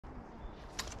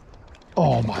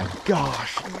Oh my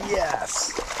gosh,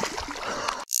 yes.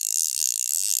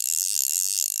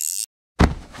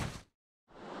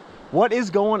 What is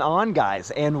going on,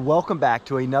 guys? And welcome back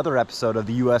to another episode of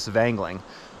the US of Angling,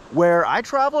 where I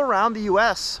travel around the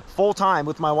US full time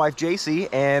with my wife JC,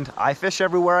 and I fish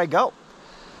everywhere I go.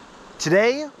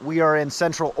 Today we are in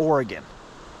Central Oregon,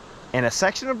 in a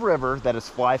section of river that is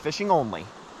fly fishing only.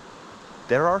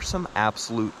 There are some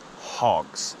absolute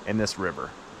hogs in this river.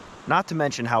 Not to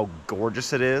mention how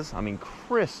gorgeous it is. I mean,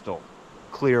 crystal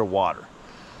clear water.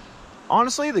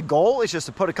 Honestly, the goal is just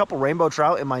to put a couple rainbow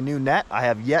trout in my new net. I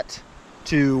have yet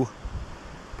to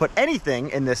put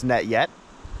anything in this net yet,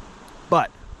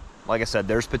 but like I said,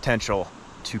 there's potential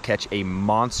to catch a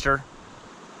monster.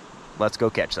 Let's go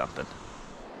catch something.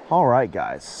 All right,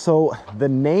 guys, so the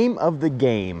name of the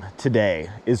game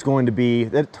today is going to be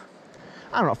that,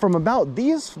 I don't know, from about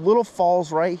these little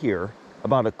falls right here,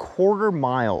 about a quarter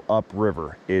mile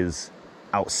upriver is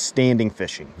outstanding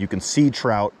fishing. You can see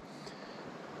trout.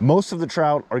 Most of the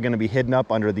trout are going to be hidden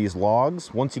up under these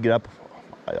logs. Once you get up,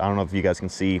 I don't know if you guys can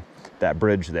see that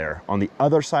bridge there. On the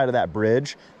other side of that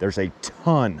bridge, there's a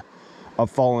ton of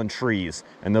fallen trees,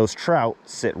 and those trout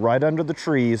sit right under the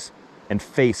trees and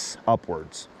face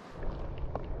upwards.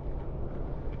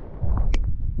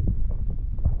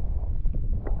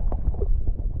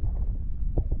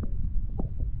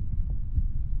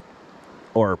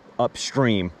 Or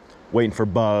upstream, waiting for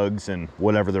bugs and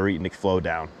whatever they're eating to flow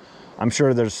down. I'm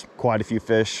sure there's quite a few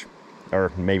fish,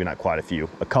 or maybe not quite a few,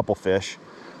 a couple fish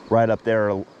right up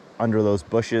there under those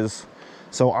bushes.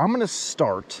 So I'm gonna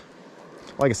start,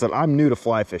 like I said, I'm new to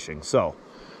fly fishing. So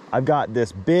I've got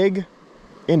this big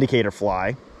indicator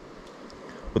fly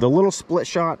with a little split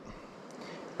shot.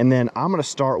 And then I'm gonna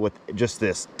start with just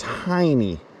this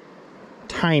tiny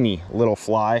little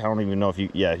fly. I don't even know if you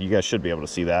guys should be able to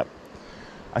see that.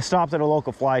 I stopped at a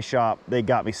local fly shop. They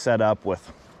got me set up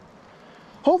with,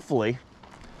 hopefully,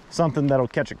 something that'll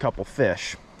catch a couple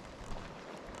fish.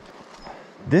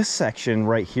 This section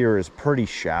right here is pretty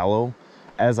shallow.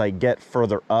 As I get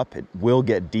further up, it will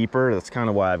get deeper. That's kind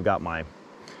of why I've got my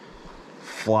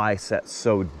fly set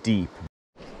so deep.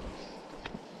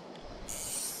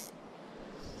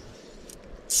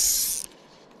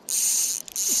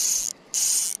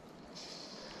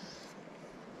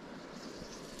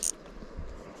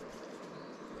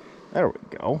 There we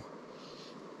go.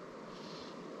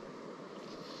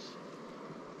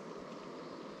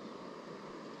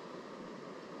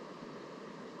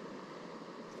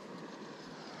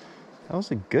 That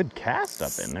was a good cast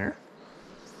up in there.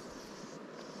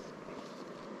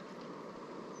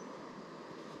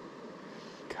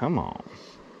 Come on.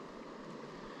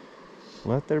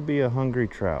 Let there be a hungry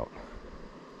trout.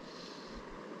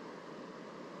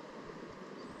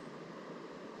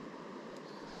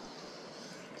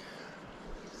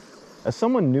 As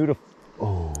someone new to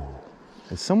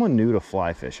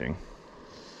fly fishing,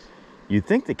 you'd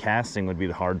think the casting would be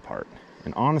the hard part,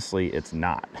 and honestly, it's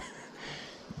not.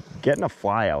 Getting a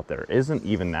fly out there isn't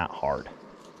even that hard.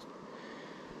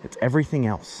 It's everything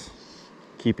else.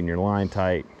 Keeping your line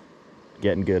tight,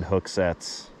 getting good hook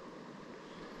sets.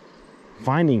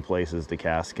 Finding places to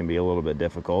cast can be a little bit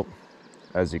difficult.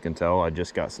 As you can tell, I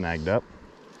just got snagged up.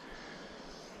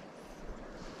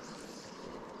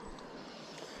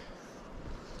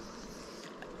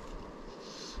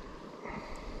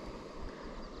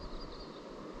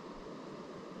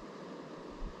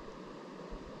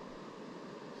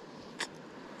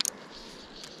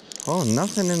 Oh,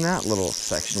 nothing in that little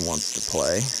section wants to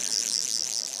play.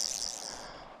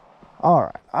 All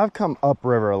right, I've come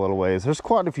upriver a little ways. There's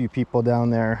quite a few people down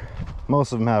there.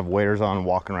 Most of them have waders on,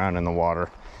 walking around in the water.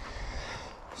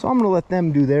 So I'm gonna let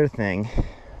them do their thing.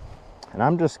 And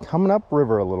I'm just coming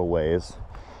upriver a little ways,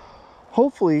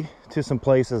 hopefully to some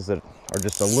places that are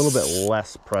just a little bit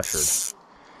less pressured.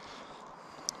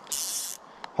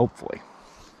 Hopefully.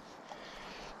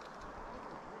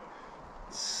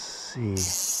 Let's see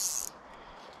if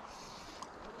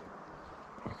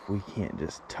we can't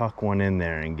just tuck one in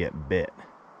there and get bit.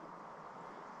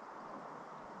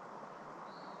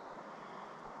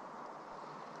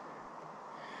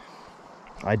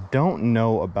 I don't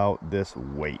know about this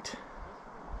weight.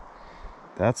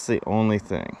 That's the only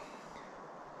thing.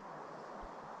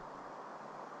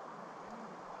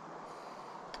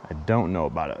 I don't know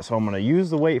about it. So I'm gonna use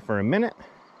the weight for a minute.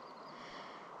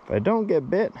 If I don't get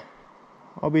bit,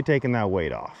 I'll be taking that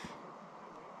weight off.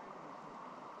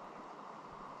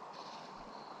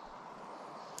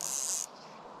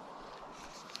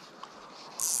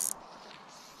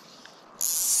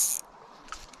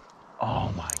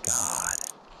 Oh my God.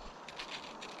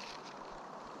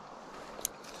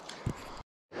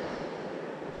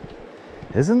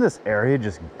 Isn't this area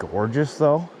just gorgeous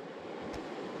though?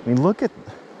 I mean, look at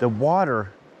the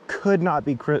water. Could not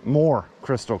be more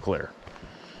crystal clear.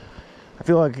 I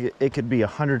feel like it could be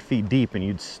 100 feet deep and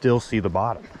you'd still see the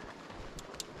bottom.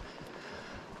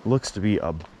 Looks to be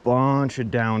a bunch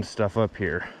of down stuff up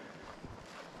here.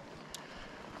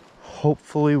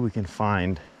 Hopefully we can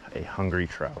find a hungry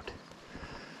trout.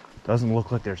 Doesn't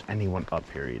look like there's anyone up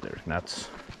here either. That's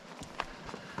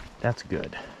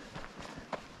good.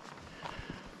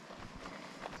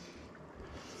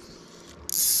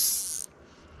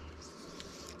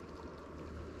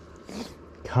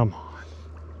 Come on.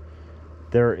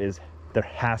 There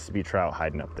has to be trout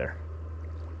hiding up there.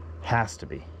 Has to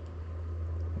be.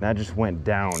 That just went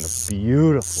down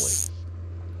beautifully.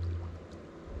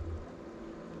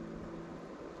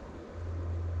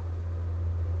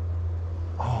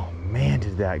 Oh man,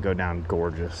 did that go down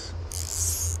gorgeous.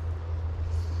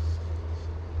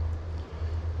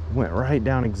 Went right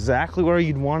down exactly where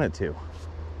you'd want it to.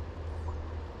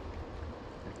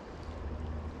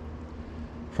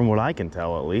 From what I can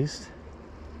tell, at least.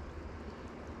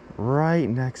 Right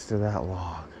next to that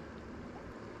log.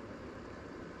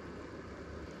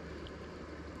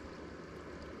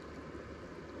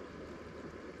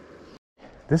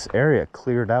 This area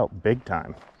cleared out big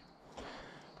time,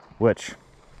 which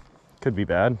could be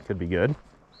bad, could be good.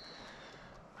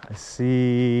 I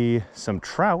see some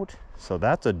trout, so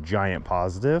that's a giant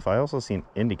positive. I also see an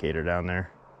indicator down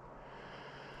there.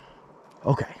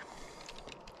 Okay.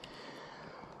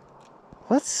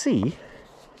 Let's see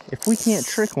if we can't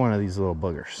trick one of these little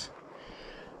boogers.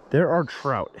 There are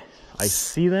trout. I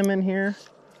see them in here.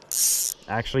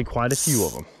 Actually, quite a few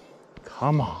of them.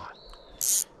 Come on.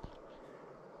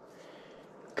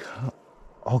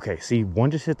 Okay, see, one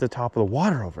just hit the top of the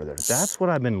water over there. That's what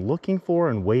I've been looking for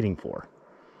and waiting for.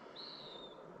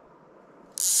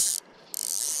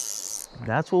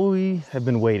 That's what we have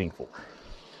been waiting for.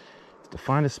 To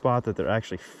find a spot that they're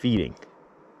actually feeding.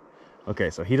 Okay,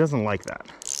 so he doesn't like that.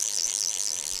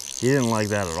 He didn't like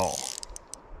that at all.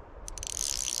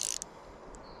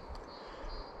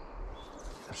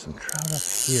 There's some trout up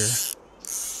here.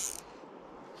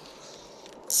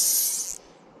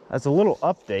 As a little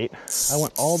update, I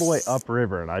went all the way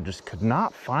upriver and I just could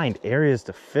not find areas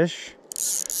to fish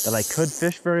that I could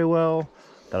fish very well,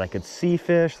 that I could see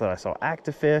fish, that I saw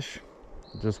active fish.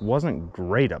 It just wasn't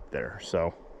great up there,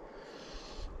 so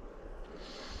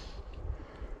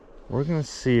we're gonna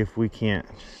see if we can't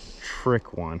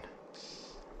trick one.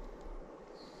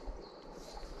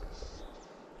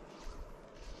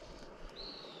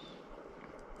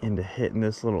 Into hitting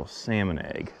this little salmon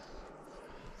egg.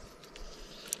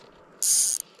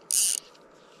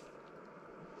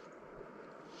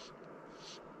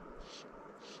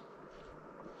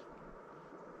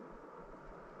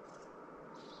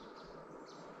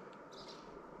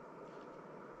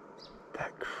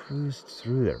 That cruised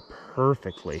through there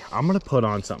perfectly. I'm gonna put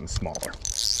on something smaller.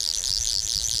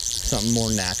 Something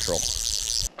more natural.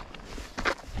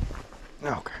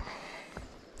 Okay.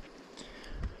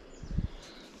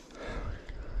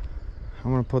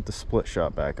 I'm gonna put the split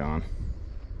shot back on.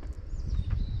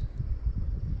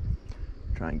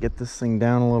 Try and get this thing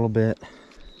down a little bit.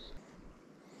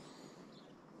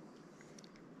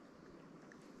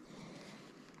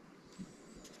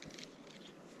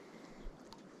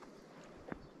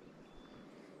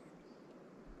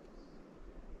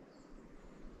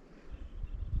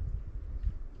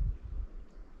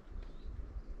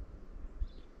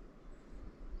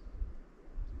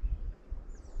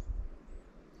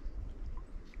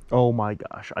 Oh my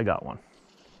gosh, I got one.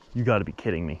 You gotta be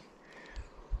kidding me.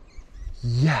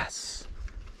 Yes.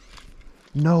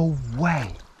 No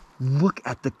way. Look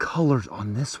at the colors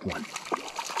on this one.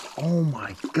 Oh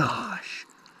my gosh.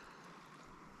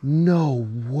 No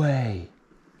way.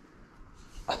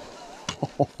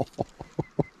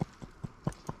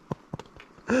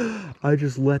 I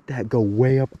just let that go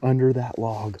way up under that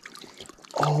log.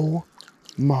 Oh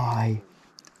my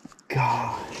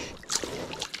gosh.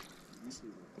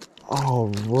 All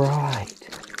right.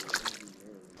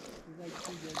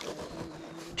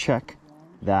 Check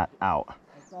that out.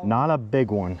 Not a big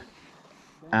one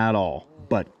at all,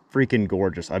 but freaking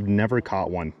gorgeous. I've never caught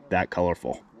one that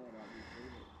colorful.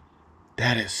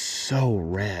 That is so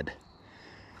red.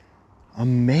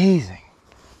 Amazing.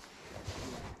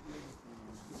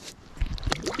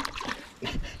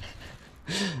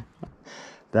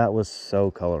 That was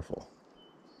so colorful.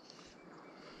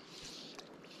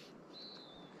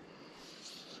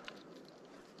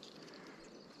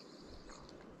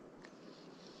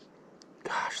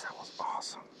 Gosh, that was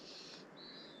awesome.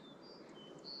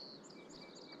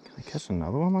 Can I catch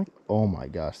another one like, oh my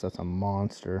gosh, that's a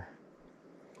monster.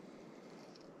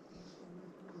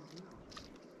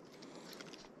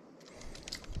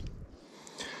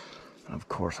 And of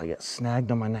course I get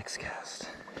snagged on my next cast.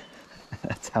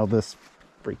 That's how this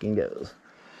freaking goes.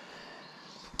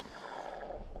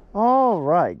 All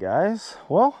right, guys.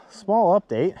 Well, small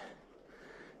update.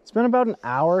 It's been about an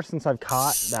hour since I've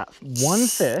caught that one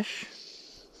fish.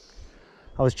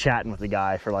 I was chatting with the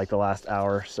guy for like the last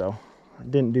hour, so I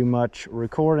didn't do much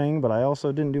recording, but I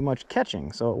also didn't do much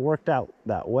catching, so it worked out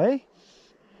that way.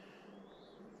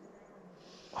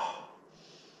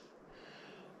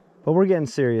 But we're getting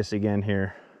serious again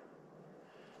here.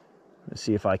 Let's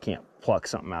see if I can't pluck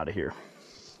something out of here.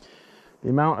 The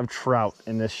amount of trout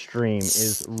in this stream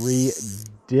is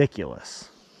ridiculous.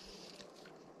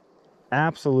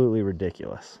 Absolutely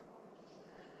ridiculous.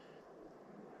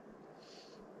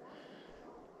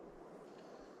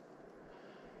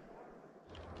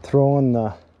 Throwing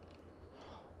the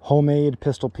homemade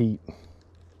Pistol Pete.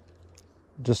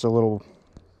 Just a little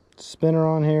spinner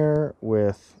on here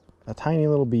with a tiny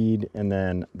little bead and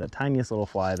then the tiniest little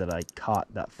fly that I caught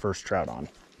that first trout on.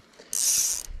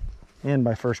 And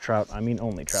by first trout, I mean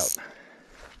only trout.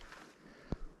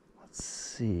 Let's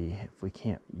see if we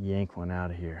can't yank one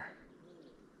out of here.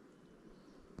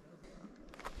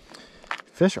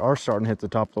 Fish are starting to hit the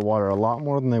top of the water a lot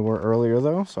more than they were earlier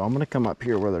though, so I'm gonna come up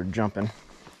here where they're jumping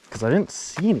because I didn't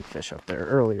see any fish up there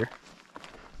earlier.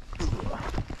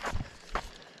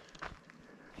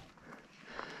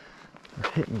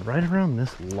 They're hitting right around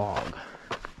this log.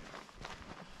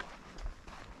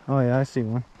 Oh yeah, I see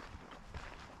one.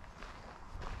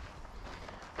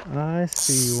 I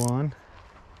see one.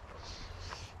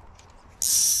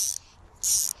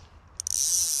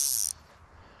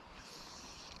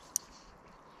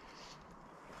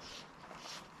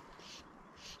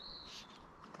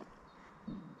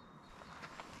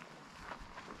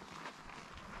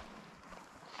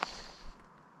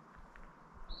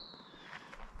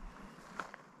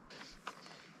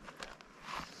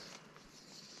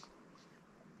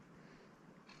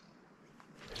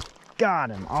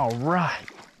 Got him. All right.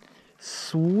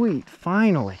 Sweet.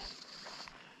 Finally.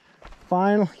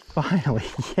 Finally.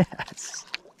 Yes.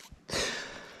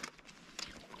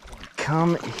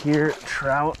 Come here,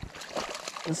 trout.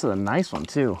 This is a nice one,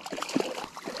 too.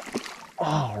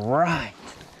 All right.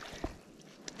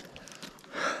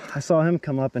 I saw him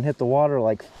come up and hit the water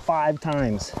like 5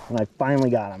 times, and I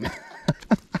finally got him.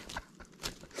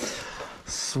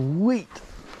 Sweet.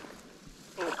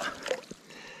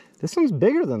 This one's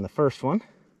bigger than the first one.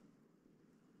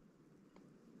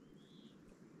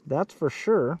 That's for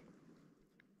sure.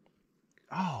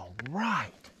 All right.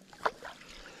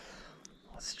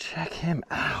 Let's check him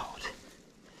out.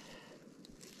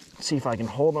 See if I can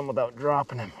hold him without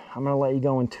dropping him. I'm gonna let you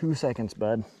go in 2 seconds,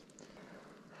 bud.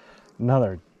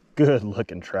 Another good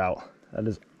looking trout. That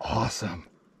is awesome.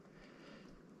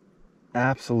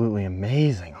 Absolutely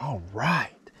amazing. All right.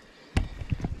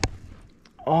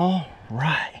 All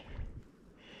right.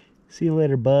 See you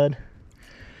later, bud.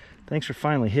 Thanks for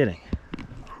finally hitting.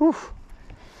 Whew.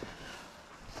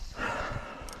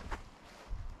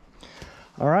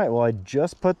 All right, well, I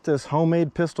just put this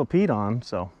homemade Pistol Pete on,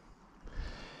 so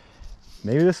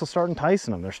maybe this will start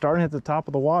enticing them. They're starting at the top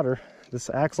of the water. This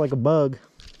acts like a bug.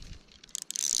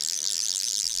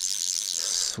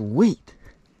 Sweet.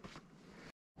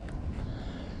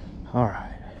 All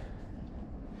right.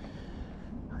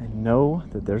 I know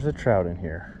that there's a trout in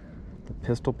here. The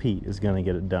Pistol Pete is gonna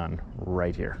get it done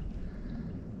right here.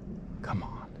 Come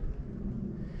on.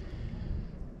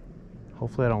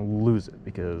 Hopefully I don't lose it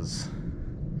because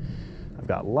I've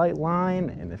got light line,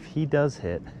 and if he does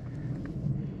hit,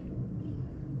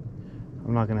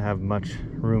 I'm not gonna have much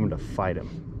room to fight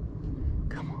him.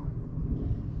 Come on.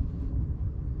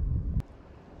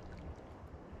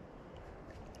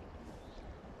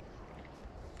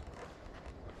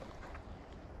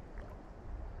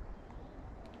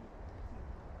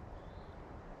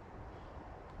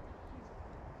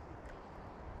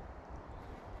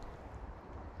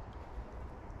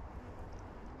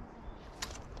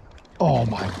 Oh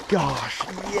my gosh,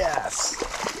 yes!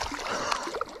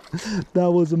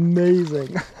 That was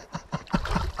amazing.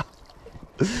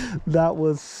 That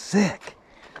was sick.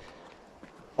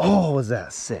 Oh, was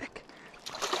that sick.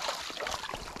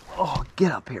 Oh,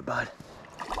 get up here, bud.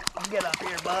 Get up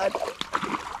here, bud.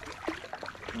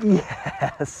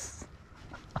 Yes.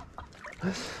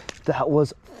 That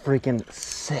was freaking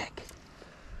sick.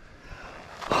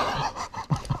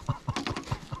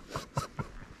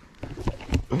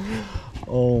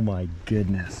 Oh my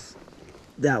goodness.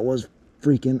 That was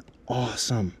freaking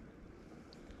awesome.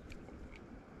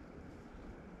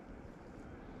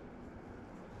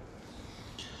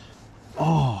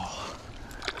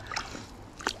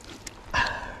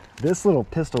 This little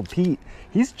Pistol Pete,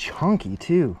 he's chunky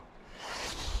too.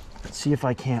 Let's see if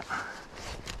I can't.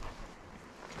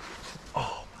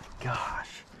 Oh my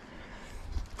gosh.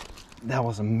 That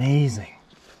was amazing.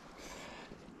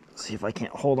 Let's see if I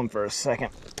can't hold him for a second.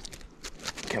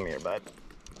 Come here, bud.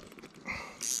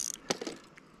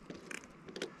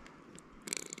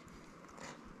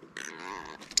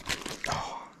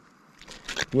 Oh.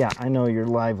 Yeah, I know you're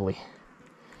lively.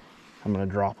 I'm gonna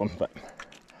drop him, but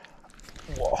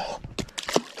whoa.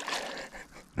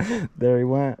 There he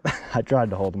went. I tried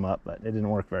to hold him up, but it didn't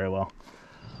work very well.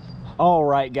 All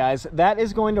right, guys, that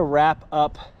is going to wrap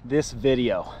up this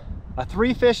video. A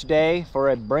 3-fish day for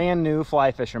a brand new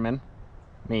fly fisherman,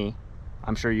 me.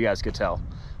 I'm sure you guys could tell.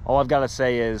 All I've got to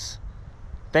say is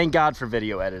thank God for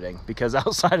video editing, because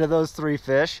outside of those 3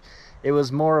 fish, it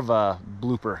was more of a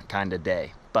blooper kind of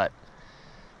day. But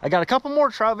I got a couple more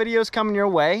trout videos coming your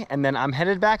way, and then I'm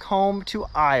headed back home to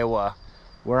Iowa,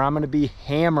 where I'm going to be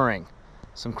hammering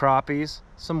some crappies,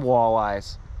 some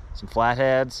walleyes, some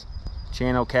flatheads,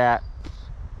 channel cat,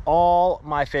 all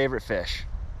my favorite fish.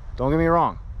 Don't get me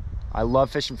wrong, I love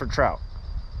fishing for trout,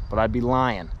 but I'd be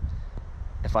lying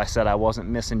if I said I wasn't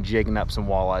missing jigging up some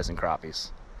walleyes and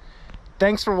crappies.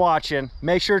 Thanks for watching.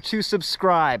 Make sure to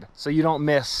subscribe so you don't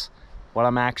miss what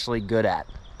I'm actually good at.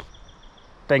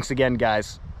 Thanks again,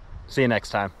 guys. See you next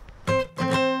time.